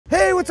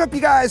what's up,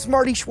 you guys?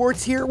 Marty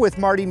Schwartz here with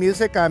Marty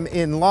Music. I'm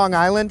in Long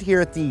Island here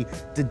at the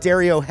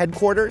D'Addario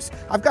headquarters.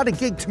 I've got a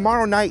gig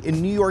tomorrow night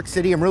in New York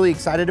City I'm really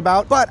excited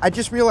about, but I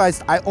just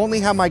realized I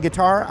only have my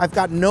guitar. I've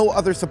got no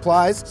other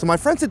supplies. So my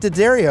friends at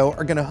D'Addario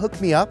are gonna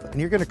hook me up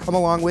and you're gonna come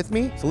along with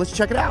me. So let's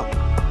check it out.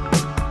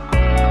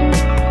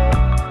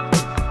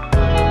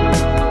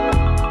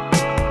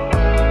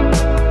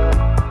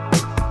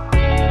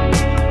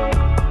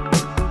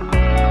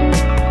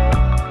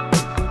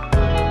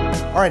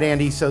 All right,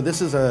 Andy, so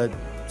this is a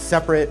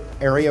separate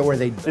area where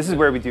This is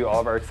where we do all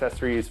of our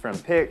accessories, from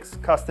picks,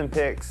 custom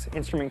picks,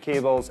 instrument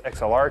cables,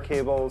 XLR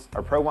cables,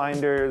 our pro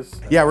winders.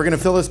 Yeah, we're gonna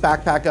fill this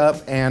backpack up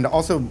and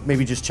also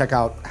maybe just check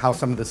out how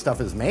some of this stuff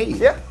is made.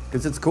 Yeah.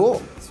 Because it's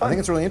cool. I think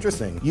it's really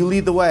interesting. You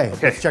lead the way.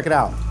 Okay. Let's check it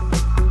out.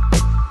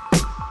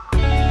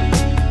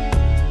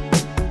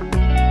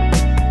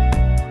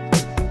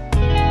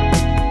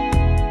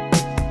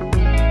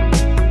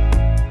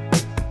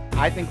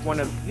 I think one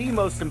of the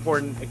most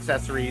important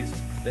accessories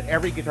that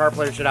every guitar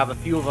player should have, a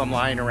few of them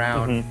lying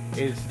around,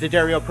 is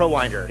D'Addario Pro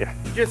Winder. Yeah.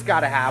 You just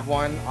gotta have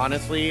one,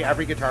 honestly.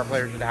 Every guitar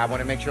player should have one.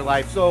 It makes your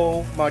life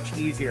so much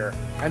easier.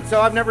 And so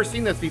I've never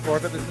seen this before,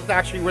 but this is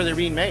actually where they're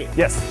being made.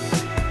 Yes.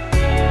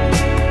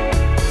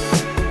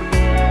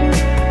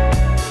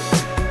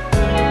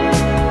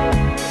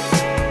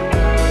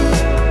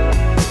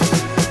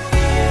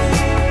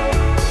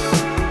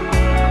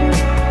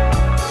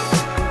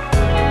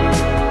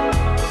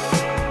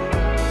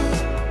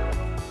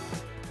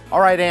 All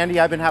right, Andy,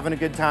 I've been having a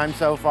good time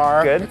so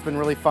far. Good. It's been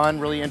really fun,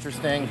 really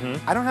interesting.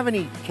 I don't have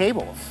any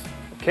cables.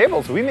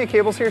 Cables, we make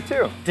cables here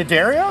too.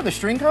 D'Addario, the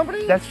string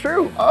company? That's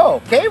true.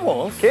 Oh,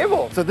 cables?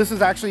 Cables. So this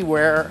is actually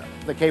where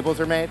the cables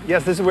are made?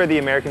 Yes, this is where the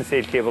American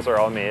stage cables are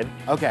all made.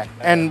 Okay,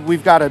 and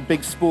we've got a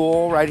big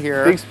spool right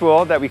here. Big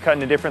spool that we cut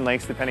into different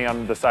lengths depending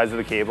on the size of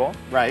the cable.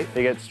 Right.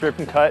 They get stripped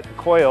and cut,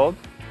 coiled,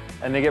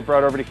 and they get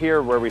brought over to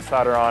here where we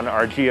solder on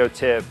our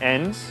geotip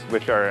ends,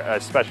 which are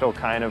a special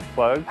kind of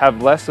plug.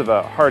 Have less of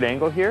a hard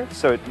angle here,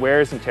 so it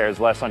wears and tears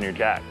less on your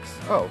jacks.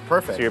 Oh,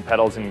 perfect. So your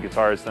pedals and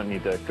guitars don't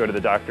need to go to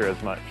the doctor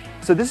as much.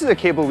 So this is a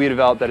cable we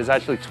developed that is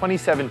actually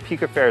 27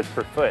 picofarads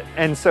per foot.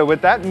 And so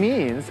what that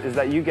means is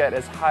that you get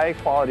as high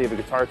quality of a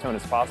guitar tone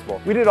as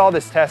possible. We did all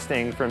this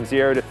testing from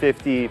 0 to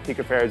 50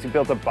 picofarads. We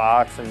built a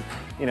box and,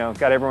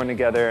 got everyone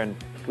together, and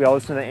we all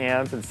listened to the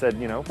amp and said,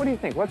 what do you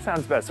think? What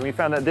sounds best? And we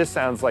found that this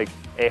sounds like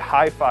a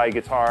hi-fi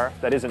guitar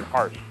that isn't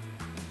harsh.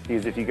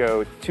 Because if you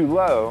go too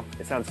low,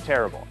 it sounds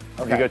terrible.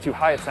 Okay. If you go too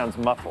high, it sounds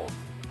muffled.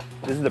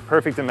 This is the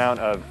perfect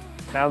amount of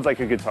sounds like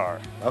a guitar.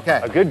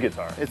 Okay. A good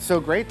guitar. It's so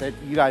great that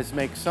you guys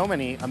make so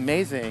many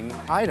amazing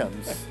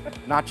items,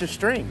 not just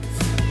strings.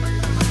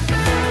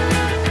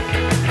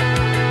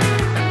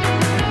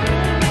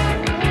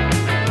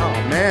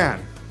 Oh,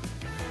 man.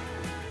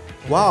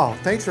 Wow,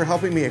 thanks for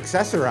helping me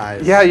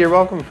accessorize. Yeah, you're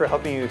welcome for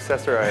helping you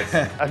accessorize.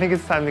 I think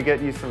it's time to get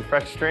you some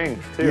fresh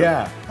strings, too.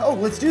 Yeah. Oh,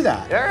 let's do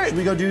that. All right. Should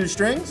we go do the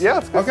strings? Yeah,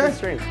 let's go do the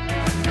strings.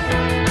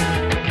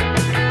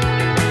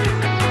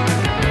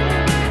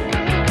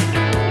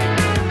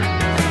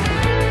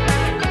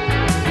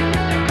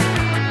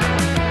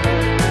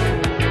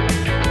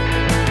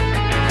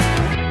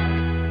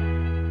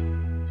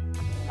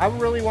 I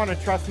really want to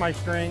trust my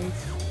strings,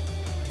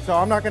 so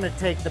I'm not going to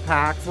take the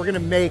packs. We're going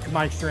to make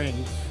my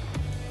strings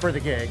for the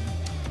gig,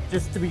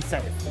 just to be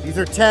safe. These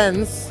are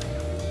 10s.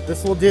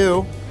 This will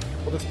do.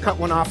 We'll just cut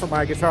one off of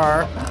my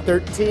guitar.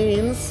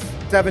 13s,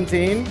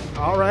 17.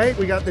 All right,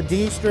 we got the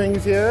D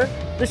strings here.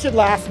 This should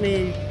last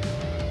me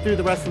through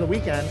the rest of the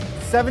weekend.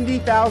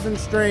 70,000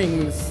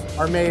 strings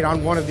are made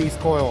on one of these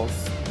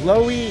coils.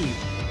 Low E.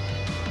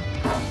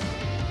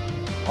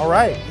 All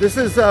right, this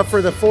is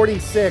for the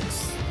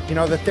 46.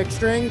 The thick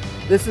string,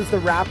 this is the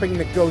wrapping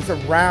that goes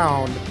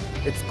around.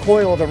 It's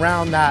coiled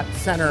around that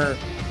center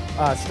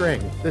string.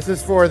 This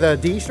is for the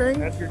D string?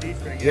 That's your D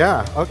string.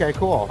 Yeah, okay,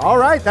 cool. All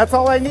right, that's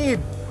all I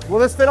need. Will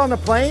this fit on the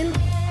plane?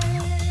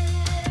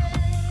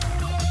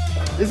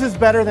 This is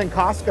better than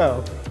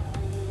Costco.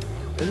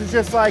 This is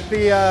just like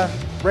the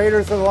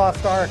Raiders of the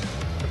Lost Ark,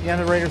 the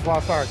end of Raiders of the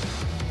Lost Ark.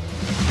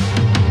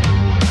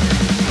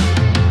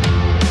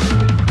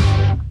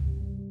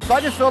 So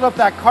I just filled up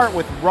that cart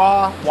with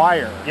raw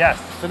wire. Yes.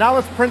 So now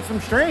let's print some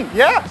strings.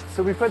 Yeah.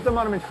 So we put them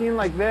on a machine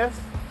like this,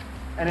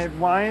 and it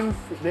winds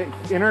the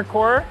inner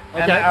core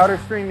and the outer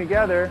string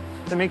together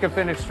to make a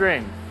finished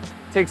string.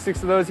 Take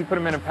 6 of those, you put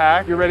them in a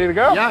pack, you're ready to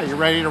go. Yeah, you're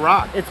ready to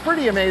rock. It's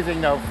pretty amazing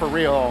though, for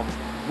real,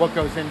 what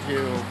goes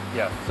into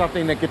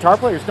something that guitar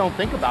players don't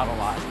think about a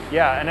lot.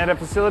 Yeah, and at a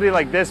facility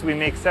like this, we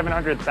make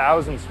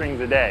 700,000 strings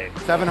a day.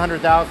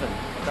 700,000,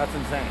 that's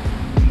insane.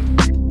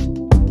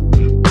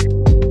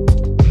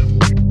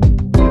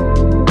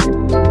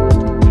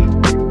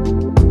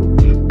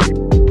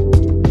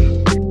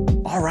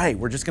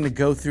 We're just gonna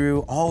go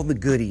through all the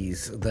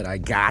goodies that I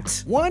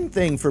got. One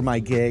thing for my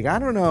gig, I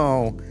don't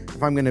know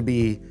if I'm gonna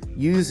be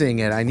using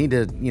it. I need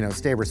to,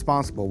 stay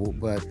responsible,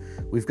 but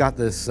we've got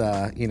this,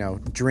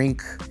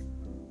 drink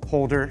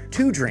holder,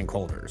 2 drink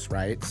holders,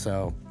 right?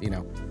 So,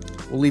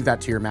 we'll leave that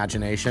to your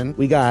imagination.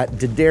 We got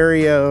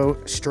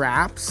D'Addario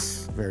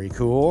straps. Very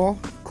cool.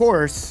 Of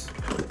course,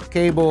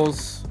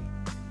 cables,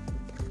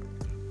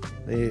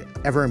 the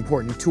ever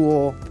important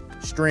tool,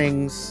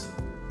 strings,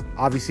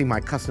 obviously my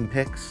custom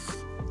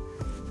picks.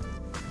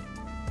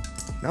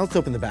 Now let's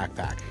open the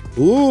backpack.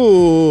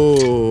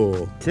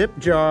 Ooh, tip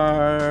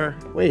jar.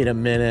 Wait a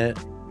minute,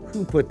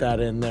 who put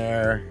that in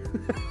there?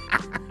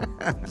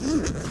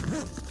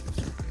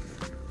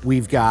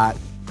 We've got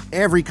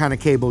every kind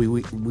of cable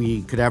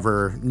we could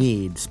ever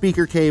need.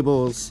 Speaker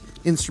cables,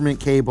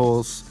 instrument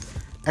cables,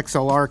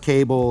 XLR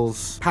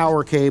cables,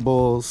 power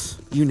cables,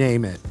 you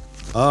name it.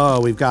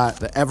 Oh, we've got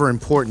the ever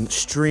important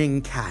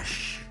string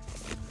cache.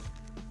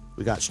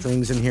 We got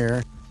strings in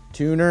here.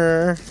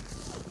 Tuner,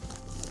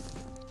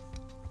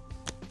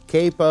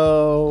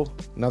 capo,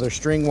 another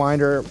string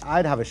winder.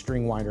 I'd have a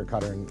string winder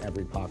cutter in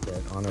every pocket,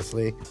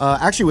 honestly.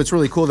 Actually, what's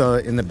really cool though,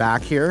 in the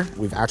back here,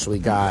 we've actually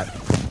got,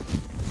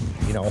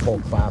 you know, a whole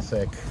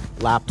classic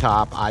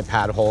laptop,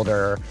 iPad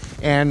holder,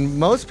 and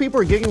most people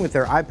are gigging with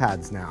their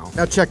iPads now.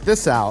 Now check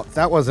this out. If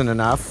that wasn't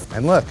enough,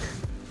 and look,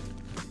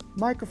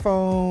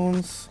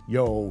 microphones.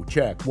 Yo,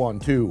 check, 1,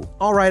 2.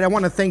 All right, I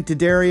want to thank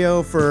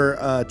D'Addario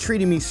for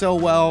treating me so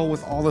well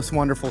with all this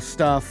wonderful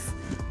stuff.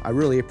 I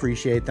really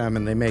appreciate them,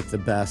 and they make the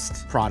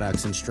best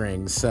products and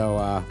strings,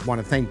 so want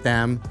to thank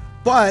them.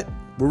 But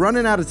we're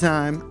running out of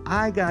time.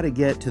 I gotta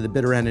get to the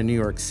bitter end of New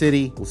York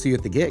City. We'll see you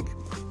at the gig.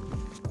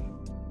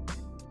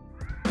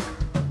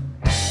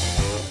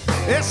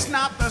 It's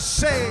not the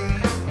same.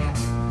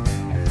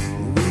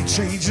 We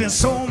changing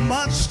so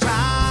much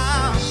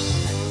time,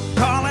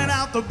 calling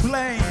out the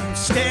blame,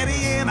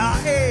 steady in our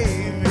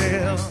aim,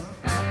 yeah.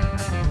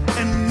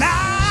 And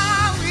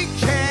now we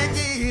can't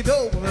get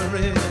over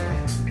it.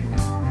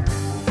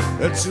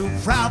 They're too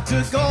proud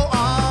to go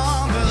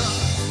on,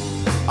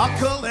 or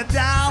cool it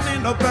down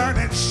in the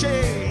burning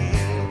shade.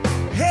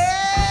 Hey.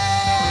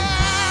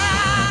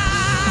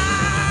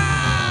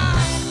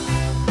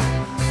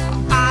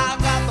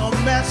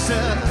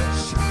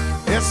 Message,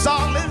 it's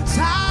all in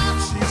time,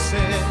 she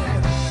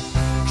said.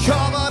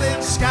 Covered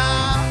in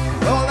sky,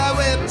 all that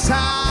with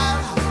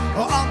time,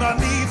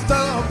 underneath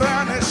the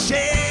burning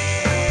shade.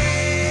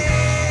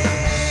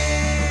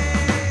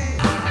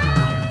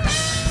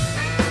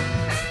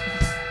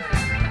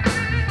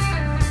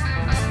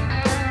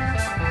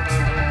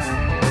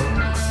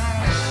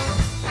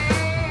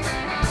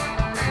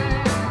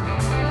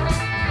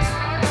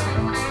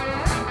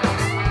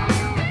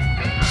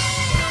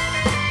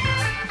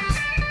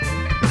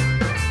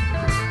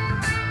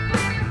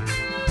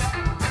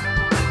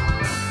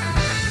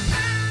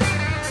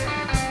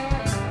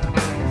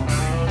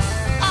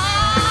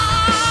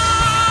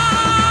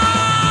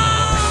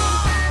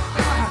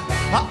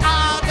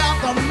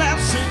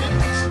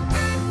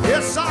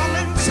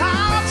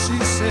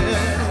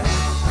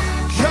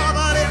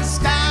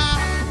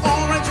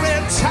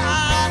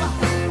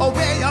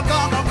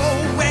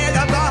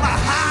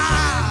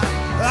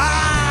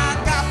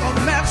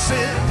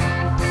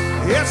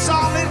 It's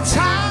all in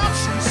time,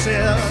 she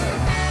said.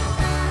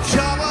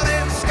 Covered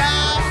in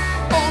sky,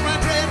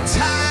 orange red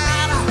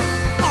tide,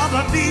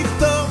 underneath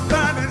the